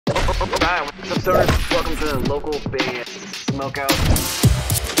Alright, what's up, stoners? Welcome to the local band Smokeout.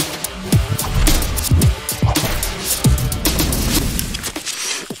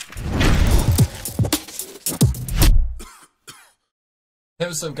 Hey,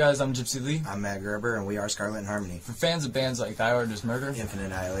 what's up, guys? I'm Gypsy Lee. I'm Matt Gerber, and we are Scarlet and Harmony. For fans of bands like Thy Artist Murder, Infinite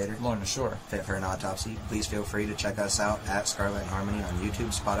Annihilator, Along the Shore, Fit for an Autopsy, please feel free to check us out at Scarlet and Harmony on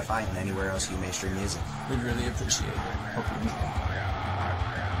YouTube, Spotify, and anywhere else you may stream music. we'd really appreciate it. Hope you enjoy.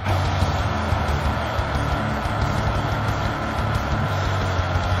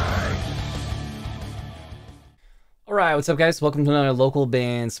 Alright, what's up, guys? Welcome to another local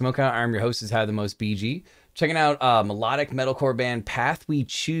band, Smokeout. I'm your host, is How the Most BG. Checking out melodic metalcore band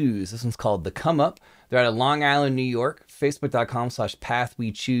PathWeChoose. This one's called The Come Up. They're out of Long Island, New York.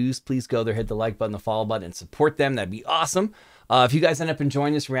 Facebook.com/PathWeChoose. Please go there, hit the like button, the follow button, and support them. That'd be awesome. If you guys end up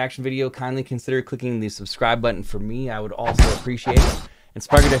enjoying this reaction video, kindly consider clicking the subscribe button for me. I would also appreciate it. And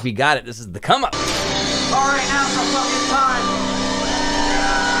Sparker, if you got it, this is The Come Up. Alright, now's the fucking time.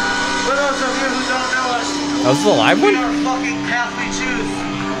 For those of you who don't know us, Oh, this is a live one? we are fucking PathWeChoose.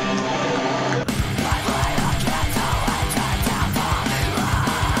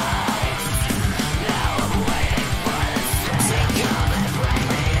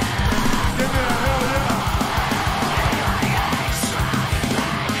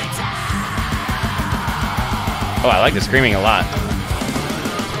 Oh, I like the screaming a lot.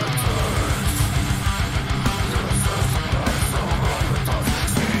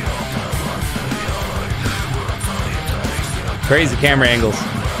 Crazy camera angles.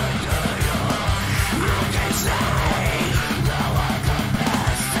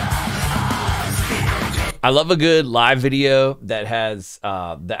 I love a good live video that has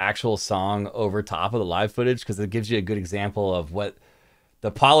the actual song over top of the live footage, because it gives you a good example of what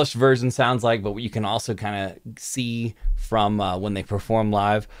the polished version sounds like, but what you can also kind of see from when they perform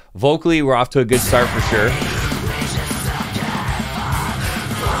live. Vocally, we're off to a good start for sure.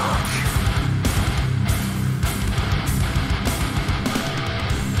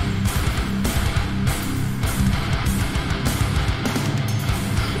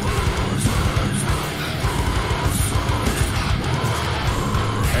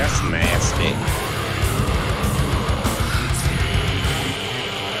 That's nasty.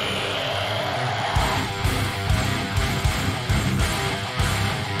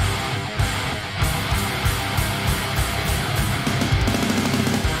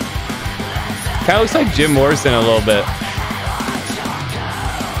 Kind of looks like Jim Morrison a little bit.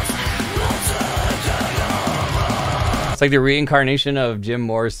 It's like the reincarnation of Jim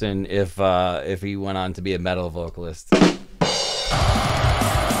Morrison if he went on to be a metal vocalist.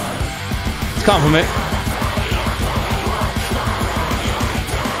 It's a compliment.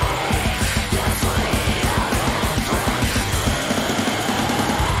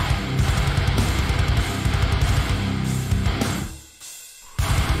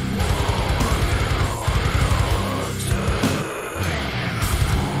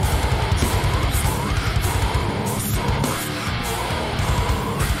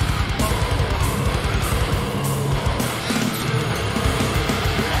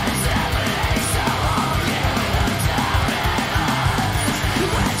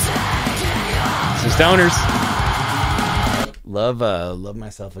 Some stoners. Love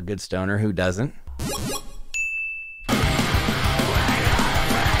myself a good stoner. Who doesn't?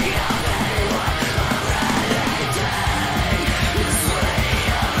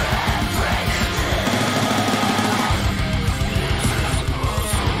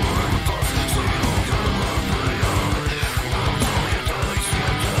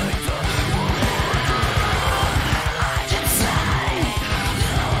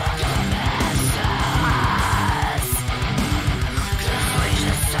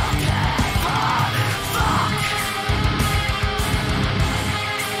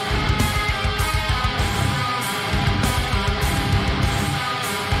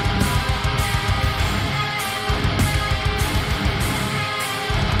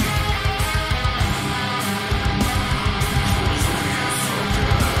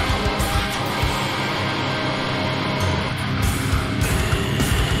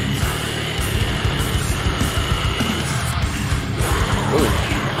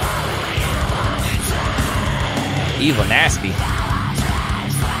 Evil nasty.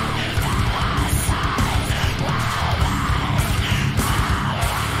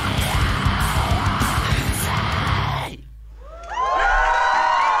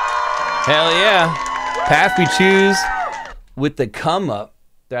 Hell yeah. PathWeChoose with The Come Up.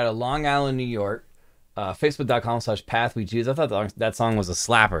 They're out of Long Island, New York. Facebook.com/PathWeChoose. I thought that song was a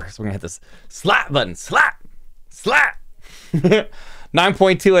slapper. So we're going to hit this slap button. Slap! Slap!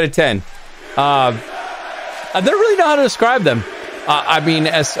 9.2 out of 10. I don't really know how to describe them. I mean,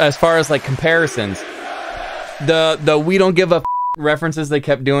 as far as like comparisons, the we don't give a references they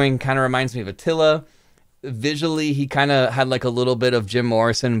kept doing kind of reminds me of Attila. Visually, he kind of had like a little bit of Jim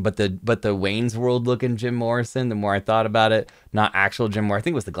Morrison, but the Wayne's World looking Jim Morrison. The more I thought about it, not actual Jim Morrison. I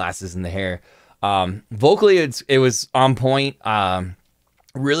think it was the glasses and the hair. Vocally, it was on point.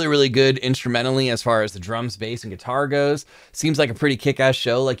 Really, really good instrumentally as far as the drums, bass, and guitar goes. Seems like a pretty kick-ass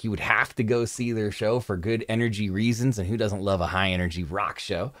show. Like you would have to go see their show for good energy reasons. And who doesn't love a high-energy rock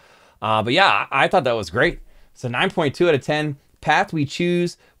show? But yeah, I thought that was great. So 9.2 out of 10.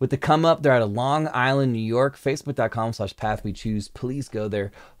 PathWeChoose with the come up. They're out of Long Island, New York. Facebook.com/PathWeChoose. Please go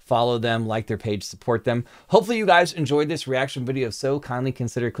there. Follow them, like their page, support them. Hopefully you guys enjoyed this reaction video. So kindly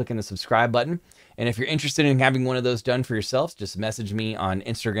consider clicking the subscribe button. And if you're interested in having one of those done for yourselves, just message me on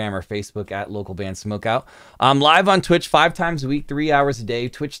Instagram or Facebook at Local Band Smokeout. I'm live on Twitch 5 times a week, 3 hours a day,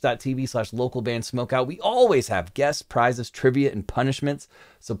 twitch.tv/localbandsmokeout. We always have guests, prizes, trivia, and punishments.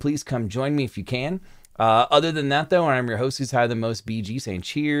 So please come join me if you can. Other than that, though, I'm your host who's higher than most, BG, saying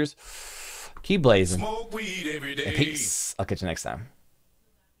cheers, keep blazing, Smoke weed every day. and peace. I'll catch you next time.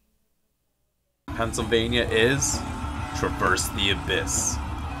 Pennsylvania is Traverse the Abyss.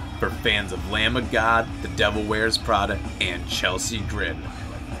 For fans of Lamb of God, The Devil Wears Prada, and Chelsea Grin.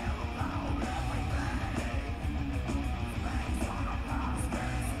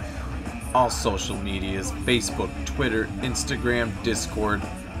 All social medias, Facebook, Twitter, Instagram, Discord.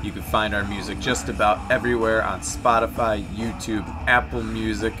 You can find our music just about everywhere on Spotify, YouTube, Apple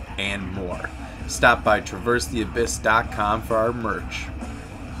Music, and more. Stop by traversetheabyss.com for our merch.